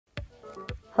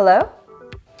Hello?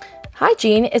 Hi,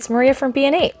 Jean. It's Maria from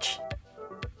B&H.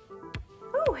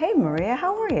 Oh, hey Maria,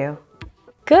 how are you?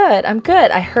 Good, I'm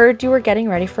good. I heard you were getting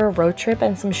ready for a road trip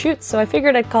and some shoots, so I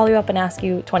figured I'd call you up and ask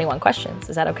you 21 questions.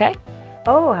 Is that okay?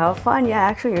 Oh, how fun. Yeah,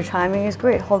 actually your timing is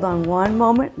great. Hold on one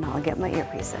moment and I'll get my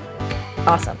earpiece in.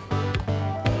 Awesome.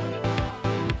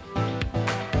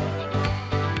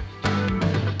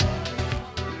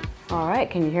 All right,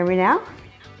 can you hear me now?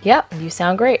 Yep, you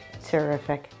sound great.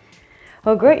 Terrific.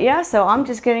 Oh, great. Yeah, so I'm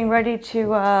just getting ready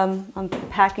to, I'm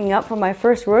packing up for my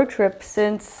first road trip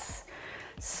since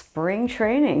spring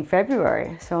training,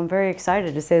 February. So I'm very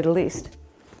excited to say the least.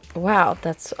 Wow,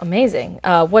 that's amazing.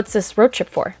 What's this road trip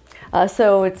for?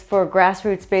 So it's for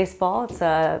grassroots baseball. It's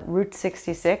Route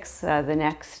 66, the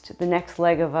next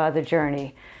leg of the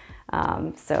journey.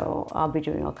 So I'll be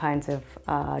doing all kinds of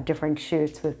different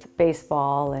shoots with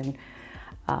baseball and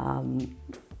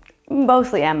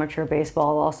mostly amateur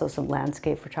baseball, also some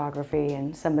landscape photography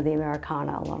and some of the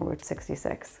Americana along Route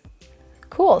 66.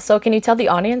 Cool. So can you tell the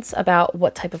audience about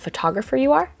what type of photographer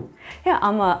you are? Yeah,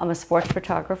 I'm a sports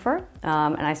photographer,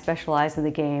 and I specialize in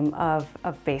the game of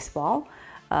baseball.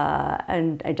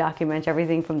 And I document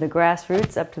everything from the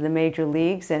grassroots up to the major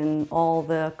leagues and all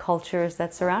the cultures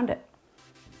that surround it.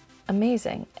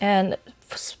 Amazing. And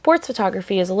sports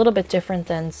photography is a little bit different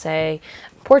than, say,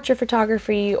 portrait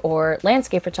photography or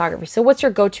landscape photography. So what's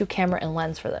your go-to camera and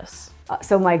lens for this?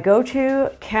 So my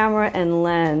go-to camera and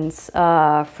lens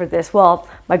for this, well,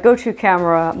 my go-to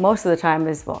camera most of the time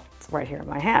is, well, it's right here in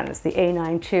my hand. It's the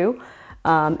A9 II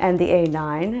and the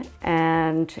A9.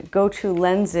 And go-to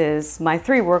lenses, my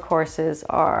three workhorses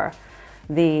are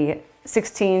the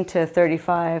 16 to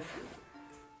 35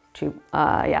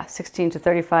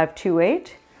 2.8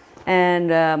 and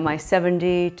my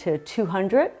 70 to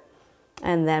 200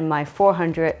 and then my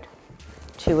 400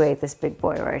 2.8, this big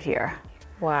boy right here.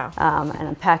 Wow. And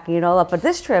I'm packing it all up. But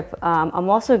this trip, I'm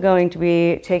also going to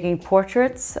be taking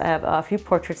portraits. I have a few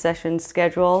portrait sessions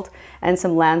scheduled and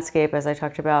some landscape, as I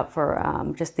talked about,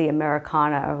 for just the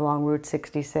Americana along Route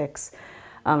 66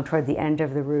 toward the end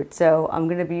of the route. So I'm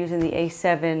going to be using the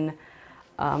A7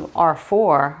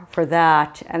 R4 for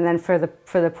that. And then for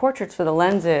the portraits, for the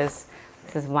lenses,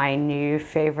 this is my new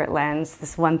favorite lens.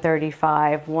 This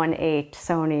 135 1.8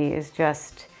 Sony is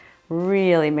just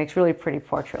makes really pretty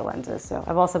portrait lenses. So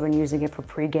I've also been using it for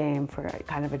pre-game for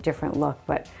kind of a different look,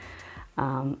 but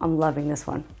I'm loving this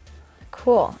one.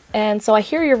 Cool. And so I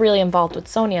hear you're really involved with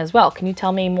Sony as well. Can you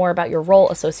tell me more about your role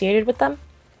associated with them?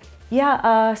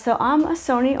 Yeah, so I'm a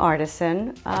Sony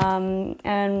artisan,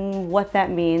 and what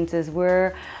that means is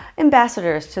we're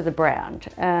ambassadors to the brand,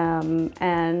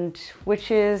 and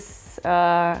which is,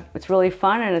 it's really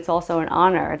fun and it's also an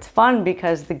honor. It's fun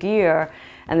because the gear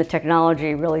and the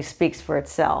technology really speaks for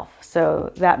itself.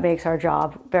 So that makes our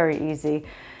job very easy.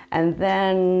 And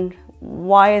then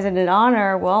why is it an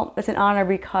honor? Well, it's an honor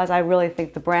because I really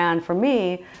think the brand for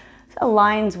me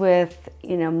aligns with,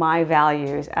 you know, my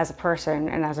values as a person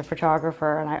and as a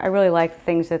photographer. And I really like the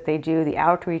things that they do, the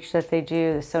outreach that they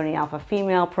do. The Sony Alpha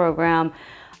Female program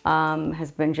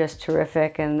has been just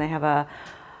terrific. And they have a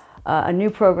new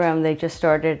program they just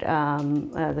started,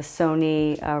 the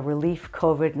Sony Relief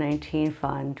COVID-19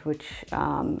 Fund, which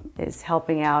is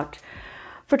helping out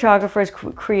photographers,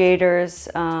 creators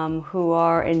who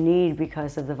are in need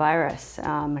because of the virus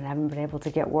and haven't been able to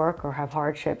get work or have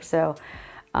hardship. So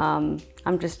I'm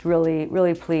just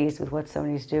really pleased with what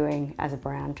Sony's doing as a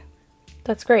brand.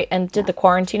 That's great. And did the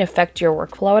quarantine affect your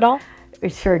workflow at all?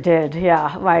 It sure did,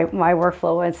 yeah. My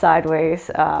workflow went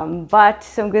sideways, but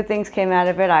some good things came out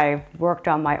of it. I worked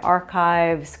on my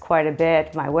archives quite a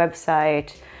bit, my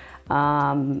website,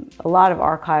 a lot of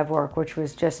archive work, which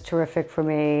was just terrific for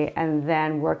me. And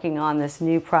then working on this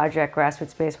new project,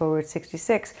 Grassroots Baseball Route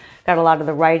 66, got a lot of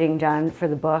the writing done for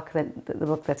the book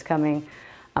that's coming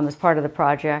as part of the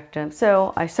project.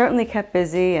 So I certainly kept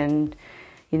busy and,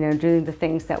 you know, doing the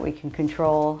things that we can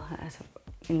control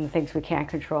and the things we can't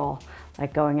control,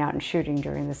 like going out and shooting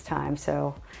during this time.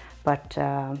 So, but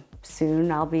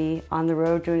soon I'll be on the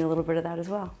road doing a little bit of that as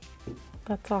well.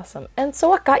 That's awesome. And so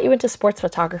what got you into sports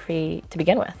photography to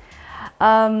begin with?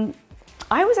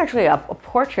 I was actually a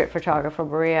portrait photographer,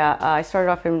 Maria. I started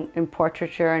off in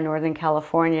portraiture in Northern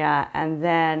California, and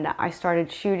then I started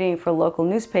shooting for local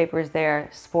newspapers there,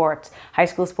 sports, high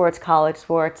school sports, college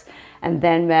sports, and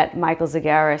then met Michael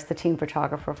Zagaris, the team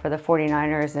photographer for the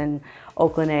 49ers and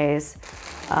Oakland A's.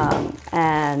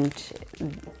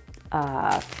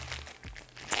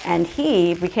 And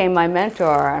he became my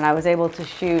mentor, and I was able to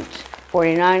shoot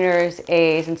 49ers,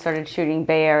 A's, and started shooting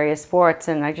Bay Area sports,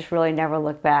 and I just really never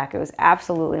looked back. It was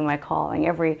absolutely my calling.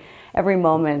 Every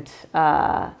moment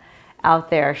out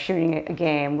there shooting a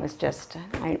game was just,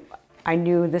 I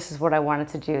knew this is what I wanted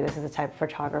to do. This is the type of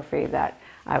photography that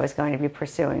I was going to be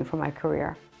pursuing for my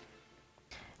career.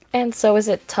 And so is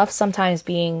it tough sometimes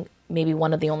being maybe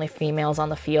one of the only females on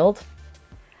the field?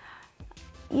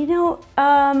 You know,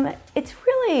 it's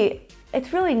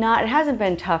really not. It hasn't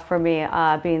been tough for me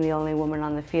being the only woman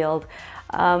on the field.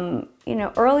 You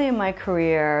know, early in my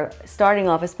career, starting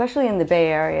off, especially in the Bay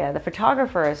Area,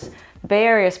 the Bay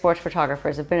Area sports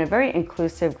photographers have been a very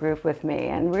inclusive group with me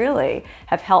and really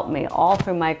have helped me all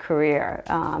through my career.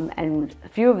 And a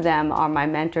few of them are my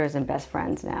mentors and best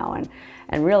friends now.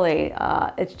 And really,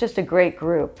 it's just a great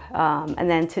group. And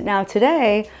then now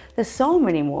today, there's so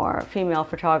many more female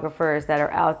photographers that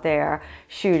are out there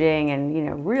shooting and, you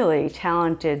know, really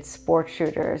talented sports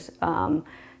shooters.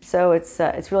 So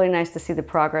it's really nice to see the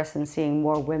progress and seeing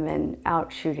more women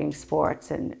out shooting sports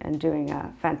and doing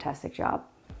a fantastic job.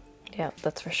 Yeah,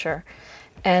 that's for sure.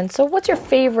 And so what's your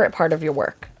favorite part of your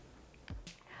work?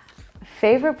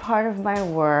 Favorite part of my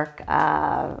work,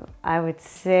 I would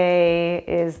say,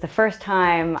 is the first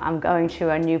time I'm going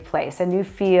to a new place, a new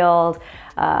field,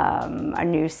 a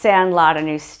new sandlot, a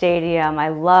new stadium. I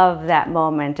love that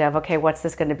moment of, okay, what's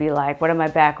this going to be like? What are my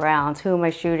backgrounds? Who am I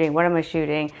shooting? What am I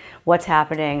shooting? What's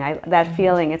happening? That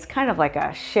feeling, it's kind of like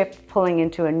a ship pulling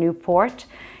into a new port.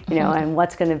 You know, and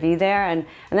what's going to be there, and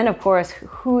then of course,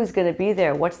 who's going to be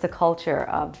there? What's the culture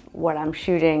of what I'm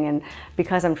shooting? And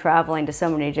because I'm traveling to so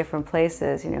many different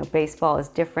places, you know, baseball is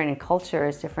different and culture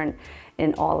is different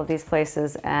in all of these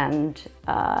places, and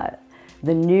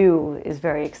the new is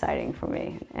very exciting for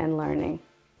me and learning.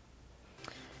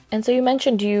 And so you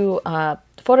mentioned you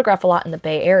photograph a lot in the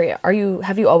Bay Area.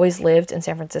 Have you always lived in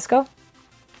San Francisco?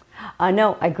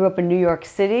 No, I grew up in New York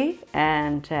City,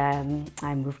 and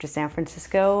I moved to San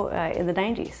Francisco in the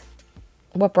 90s.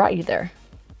 What brought you there?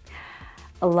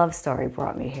 A love story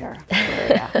brought me here. So,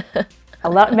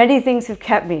 yeah. Many things have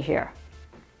kept me here.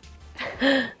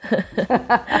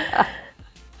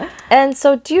 And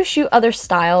so do you shoot other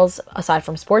styles aside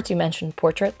from sports? You mentioned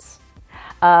portraits.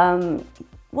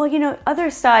 Well, you know,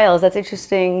 other styles, that's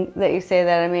interesting that you say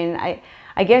that. I mean,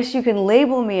 I guess you can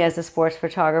label me as a sports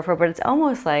photographer, but it's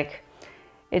almost like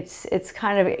it's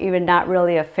kind of even not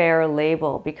really a fair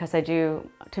label, because to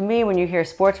me, when you hear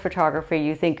sports photography,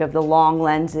 you think of the long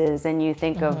lenses and you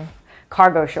think of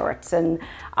cargo shorts, and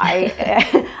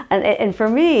and for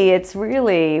me, it's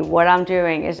really what I'm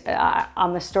doing is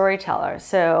I'm a storyteller.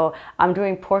 So I'm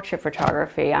doing portrait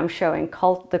photography. I'm showing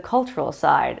the cultural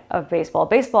side of baseball.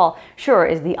 Baseball, sure,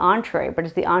 is the entree, but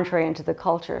it's the entree into the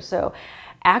culture. So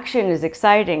action is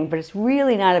exciting, but it's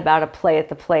really not about a play at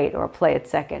the plate or a play at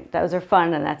second. Those are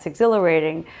fun and that's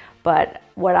exhilarating, but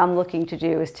what I'm looking to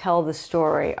do is tell the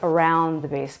story around the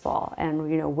baseball and,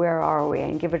 you know, where are we,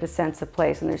 and give it a sense of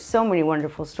place. And there's so many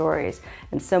wonderful stories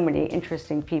and so many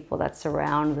interesting people that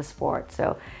surround the sport.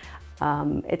 So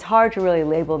it's hard to really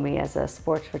label me as a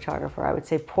sports photographer. I would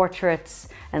say portraits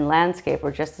and landscape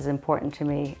are just as important to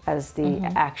me as the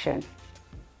action.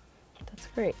 That's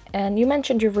great. And you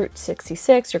mentioned your Route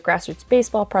 66, your grassroots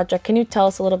baseball project. Can you tell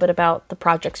us a little bit about the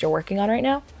projects you're working on right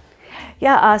now?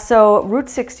 Yeah, so Route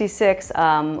 66,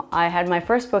 I had my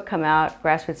first book come out,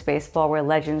 Grassroots Baseball, Where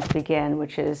Legends Begin,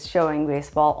 which is showing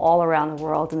baseball all around the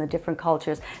world and the different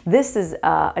cultures. This is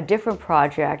a different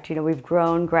project. You know, we've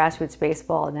grown grassroots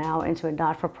baseball now into a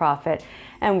not-for-profit,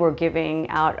 and we're giving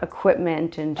out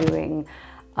equipment and doing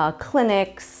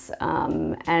clinics,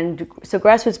 and so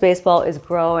grassroots baseball is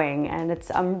growing, and it's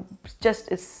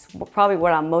probably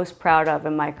what I'm most proud of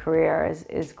in my career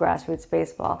is grassroots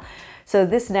baseball. So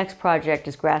this next project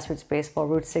is Grassroots Baseball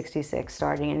Route 66,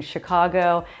 starting in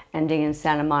Chicago, ending in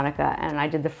Santa Monica, and I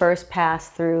did the first pass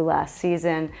through last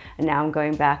season, and now I'm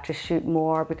going back to shoot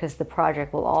more because the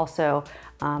project will also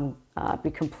be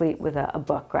complete with a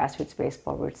book, Grassroots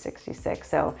Baseball Route 66.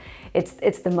 So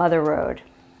it's the mother road.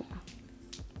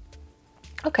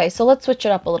 Okay, so let's switch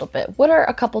it up a little bit. What are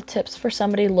a couple tips for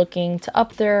somebody looking to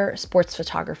up their sports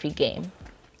photography game?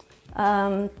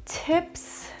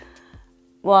 Tips?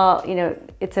 Well, you know,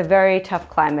 it's a very tough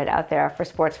climate out there for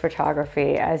sports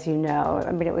photography, as you know.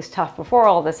 I mean, it was tough before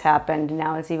all this happened, and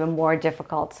now it's even more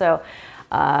difficult. So,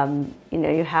 you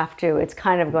know, it's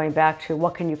kind of going back to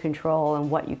what can you control and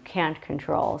what you can't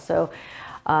control. So,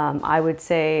 I would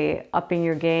say upping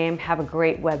your game, have a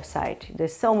great website.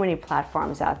 There's so many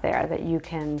platforms out there that you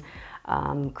can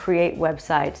create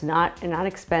websites, not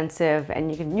expensive, and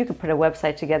you can put a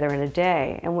website together in a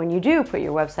day. And when you do put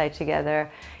your website together,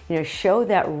 you know, show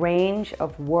that range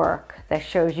of work that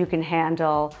shows you can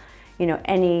handle, you know,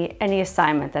 any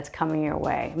assignment that's coming your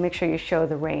way. Make sure you show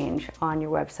the range on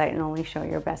your website and only show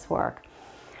your best work.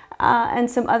 And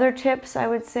some other tips I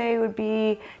would say would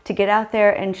be to get out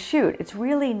there and shoot. It's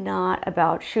really not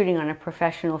about shooting on a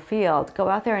professional field. Go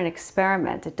out there and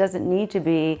experiment. It doesn't need to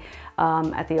be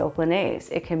at the Oakland A's.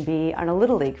 It can be on a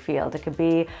Little League field. It could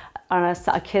be on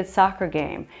a kid's soccer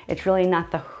game. It's really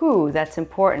not the who that's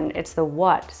important, it's the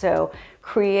what. So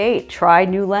try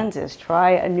new lenses,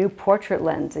 try a new portrait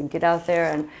lens and get out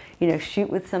there and shoot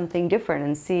with something different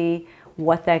and see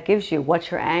what that gives you,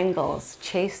 what's your angles,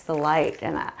 chase the light.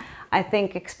 And I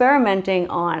think experimenting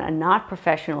on a not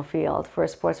professional field for a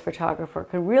sports photographer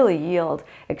can really yield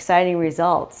exciting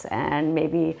results and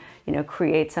maybe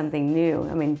create something new.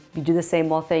 I mean, you do the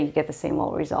same old thing, you get the same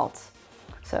old results.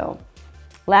 So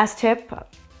last tip,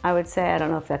 I would say, I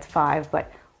don't know if that's 5,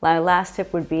 but my last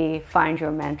tip would be find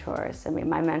your mentors. I mean,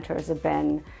 my mentors have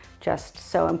been just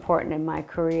so important in my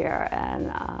career,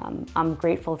 and I'm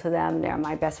grateful to them. They're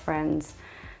my best friends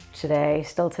today,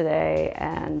 still today,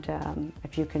 and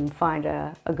if you can find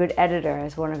a good editor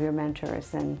as one of your mentors,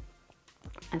 then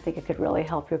I think it could really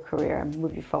help your career and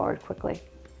move you forward quickly.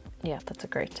 Yeah, that's a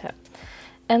great tip.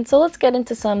 And so let's get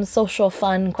into some social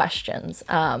fun questions.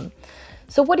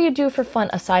 So what do you do for fun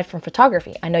aside from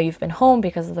photography? I know you've been home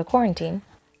because of the quarantine.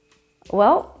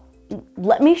 Well,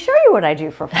 let me show you what I do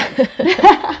for fun.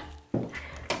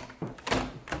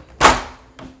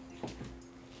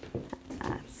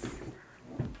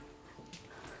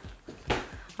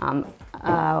 I'm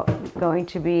going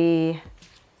to be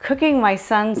cooking my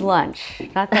son's lunch.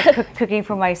 Not that cooking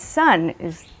for my son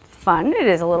is fun. It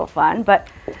is a little fun, but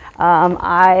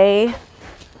I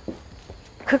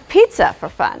cook pizza for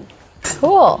fun.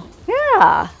 Cool.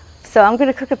 Yeah. So I'm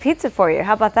going to cook a pizza for you.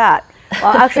 How about that?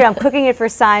 Well, actually, I'm cooking it for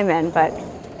Simon, but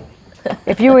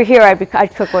if you were here,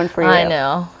 I'd cook one for you. I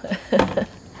know.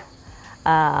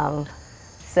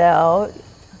 So,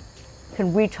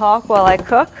 can we talk while I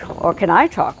cook, or can I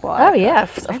talk while I cook? Yeah,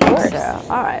 of course. So.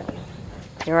 All right.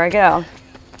 Here I go.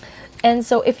 And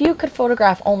so if you could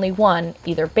photograph only one,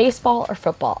 either baseball or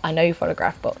football, I know you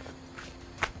photograph both.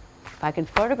 If I could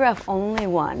photograph only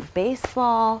one,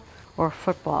 baseball or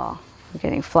football. I'm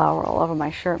getting flour all over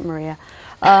my shirt, Maria.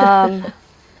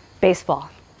 Baseball.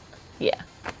 Yeah.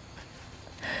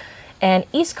 And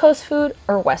East Coast food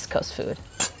or West Coast food?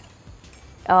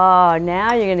 Oh,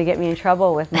 now you're going to get me in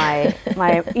trouble with my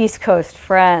East Coast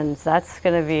friends. That's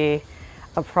going to be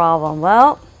a problem.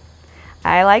 Well,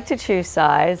 I like to choose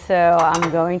sides, so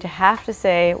I'm going to have to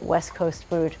say West Coast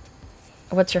food.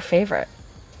 What's your favorite?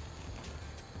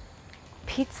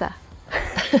 Pizza.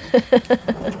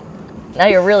 Now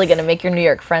you're really going to make your New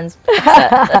York friends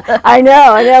upset. I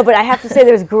know, but I have to say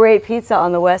there's great pizza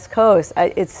on the West Coast.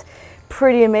 It's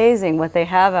pretty amazing what they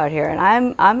have out here. And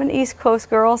I'm an East Coast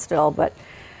girl still, but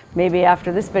maybe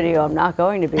after this video I'm not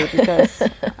going to be because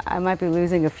I might be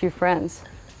losing a few friends.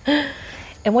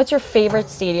 And what's your favorite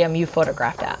stadium you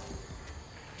photographed at?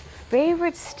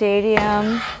 Favorite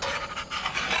stadium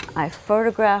I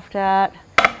photographed at?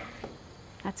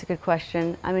 That's a good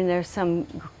question. I mean, there's some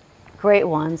great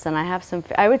ones, and I have some.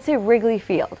 I would say Wrigley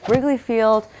Field. Wrigley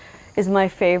Field is my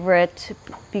favorite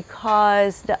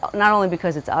because, not only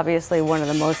because it's obviously one of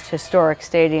the most historic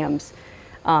stadiums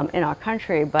in our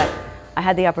country, but I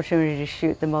had the opportunity to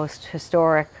shoot the most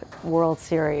historic World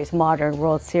Series, modern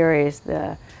World Series,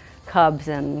 the Cubs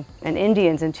and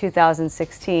Indians in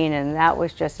 2016, and that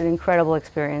was just an incredible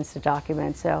experience to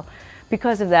document. So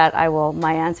because of that,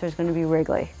 my answer is going to be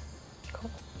Wrigley.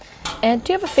 And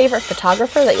do you have a favorite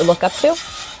photographer that you look up to?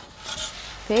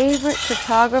 Favorite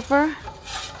photographer?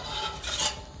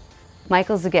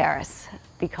 Michael Zagaris.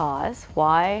 Because,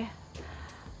 why?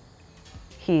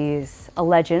 He's a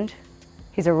legend,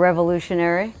 he's a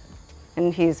revolutionary,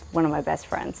 and he's one of my best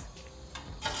friends.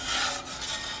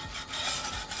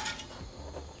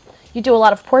 You do a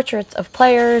lot of portraits of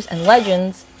players and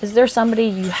legends. Is there somebody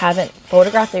you haven't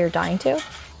photographed that you're dying to?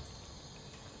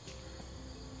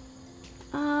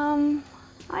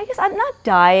 I guess I'm not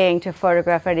dying to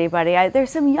photograph anybody. There's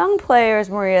some young players,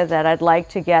 Maria, that I'd like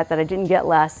to get that I didn't get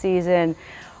last season.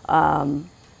 One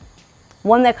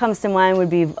that comes to mind would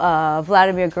be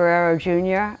Vladimir Guerrero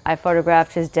Jr. I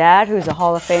photographed his dad, who's a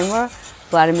Hall of Famer,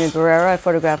 Vladimir Guerrero. I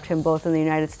photographed him both in the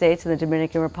United States and the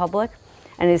Dominican Republic.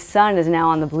 And his son is now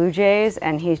on the Blue Jays,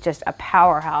 and he's just a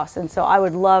powerhouse. And so I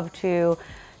would love to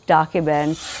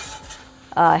document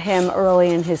him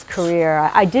early in his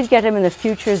career. I did get him in the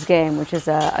Futures game, which is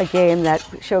a game that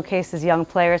showcases young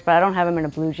players, but I don't have him in a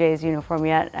Blue Jays uniform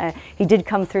yet. He did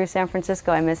come through San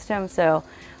Francisco. I missed him. So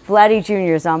Vladdy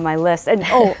Jr. is on my list. And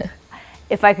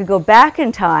if I could go back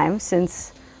in time,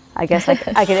 since I guess I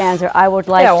could answer, I would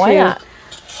like why to not?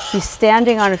 be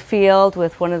standing on a field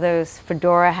with one of those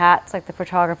fedora hats like the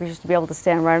photographers used to be able to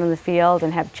stand right on the field,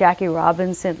 and have Jackie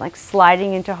Robinson like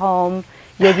sliding into home,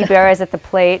 Yogi Berra is at the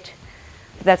plate.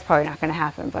 But that's probably not going to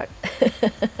happen, but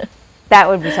that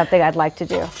would be something I'd like to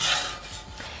do.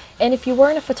 And if you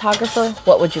weren't a photographer,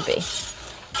 what would you be?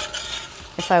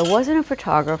 If I wasn't a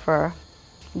photographer,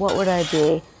 what would I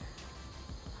be?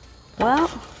 Well,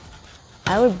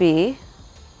 I would be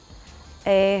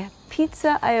a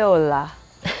pizza-iola.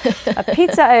 A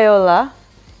pizza-iola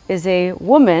is a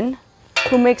woman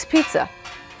who makes pizza.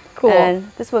 Cool.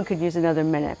 And this one could use another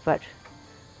minute, but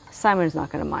Simon's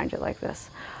not going to mind it like this.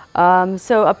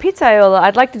 So a pizza-iola,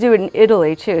 I'd like to do it in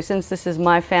Italy too, since this is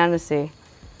my fantasy.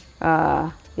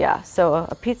 Yeah, so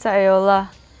a pizza-iola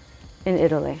in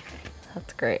Italy.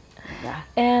 That's great. Yeah.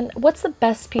 And what's the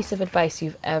best piece of advice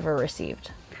you've ever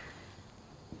received?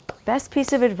 Best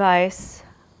piece of advice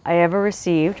I ever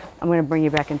received. I'm going to bring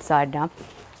you back inside now.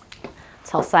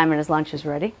 Tell Simon his lunch is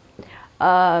ready.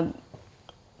 Best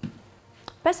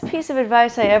piece of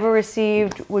advice I ever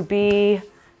received would be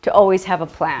to always have a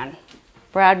plan.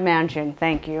 Brad Manchin,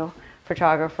 thank you,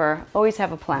 photographer. Always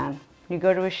have a plan. When you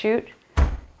go to a shoot,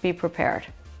 be prepared.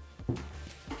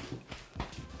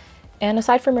 And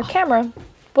aside from your camera,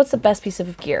 what's the best piece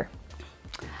of gear?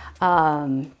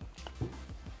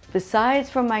 Besides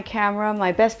from my camera,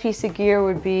 my best piece of gear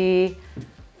would be,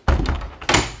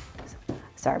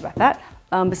 sorry about that.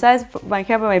 Besides my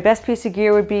camera, my best piece of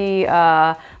gear would be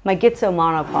my Gitzo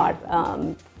monopod.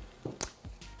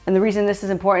 And the reason this is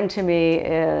important to me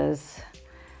is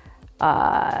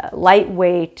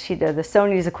lightweight. You know, the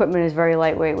Sony's equipment is very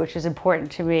lightweight, which is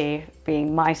important to me,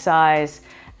 being my size,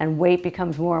 and weight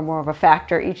becomes more and more of a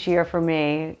factor each year for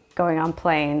me, going on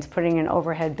planes, putting in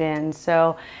overhead bins.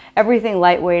 So everything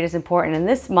lightweight is important. And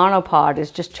this monopod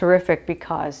is just terrific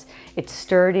because it's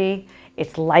sturdy,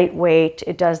 it's lightweight,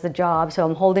 it does the job. So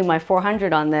I'm holding my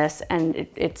 400 on this, and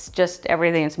it's just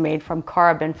everything is made from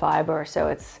carbon fiber. So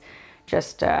it's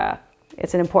just,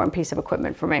 it's an important piece of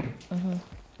equipment for me. Mm-hmm.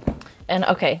 And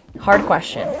okay, hard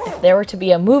question. If there were to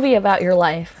be a movie about your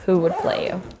life, who would play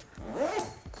you?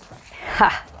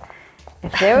 Ha!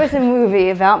 If there was a movie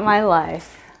about my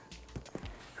life,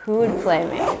 who would play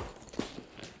me?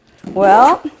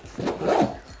 Well,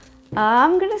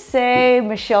 I'm gonna say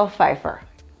Michelle Pfeiffer.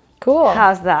 Cool.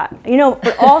 How's that? You know,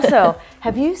 but also,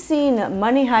 have you seen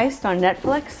Money Heist on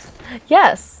Netflix?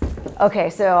 Yes.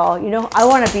 Okay, so, you know, I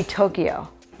want to be Tokyo.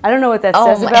 I don't know what that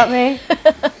says about me.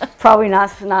 Probably not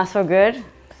so good.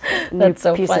 That's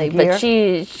so funny, but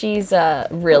she's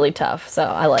really tough, so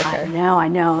I like her. I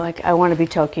know. Like, I want to be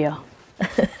Tokyo.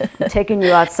 I'm taking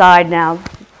you outside now.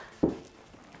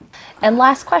 And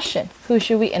last question, who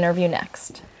should we interview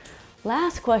next?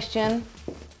 Last question,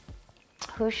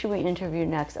 who should we interview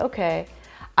next? Okay,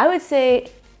 I would say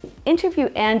interview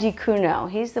Andy Cuno.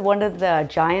 He's one of the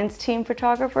Giants team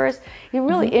photographers. He's a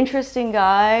really interesting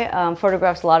guy,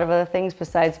 photographs a lot of other things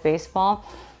besides baseball.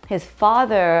 His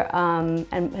father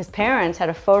and his parents had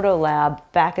a photo lab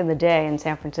back in the day in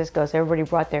San Francisco, so everybody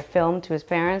brought their film to his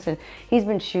parents, and he's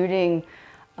been shooting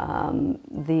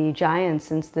the Giants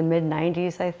since the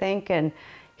mid-90s, I think, and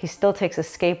he still takes a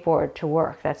skateboard to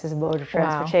work. That's his mode of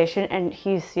transportation. Wow. And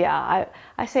he's, yeah,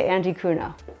 I say Andy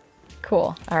Cuno.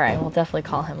 Cool. All right, we'll definitely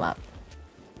call him up.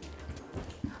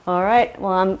 All right,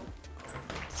 well, I'm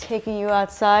taking you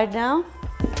outside now.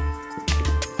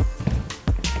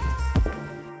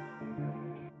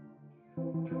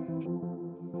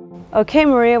 Okay,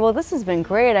 Maria, well, this has been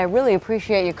great. I really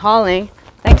appreciate you calling.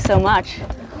 Thanks so much.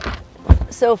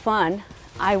 So fun.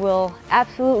 I will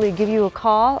absolutely give you a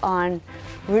call on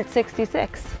Route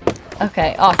 66.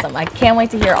 Okay, awesome. I can't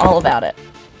wait to hear all about it.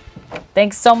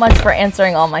 Thanks so much for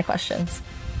answering all my questions.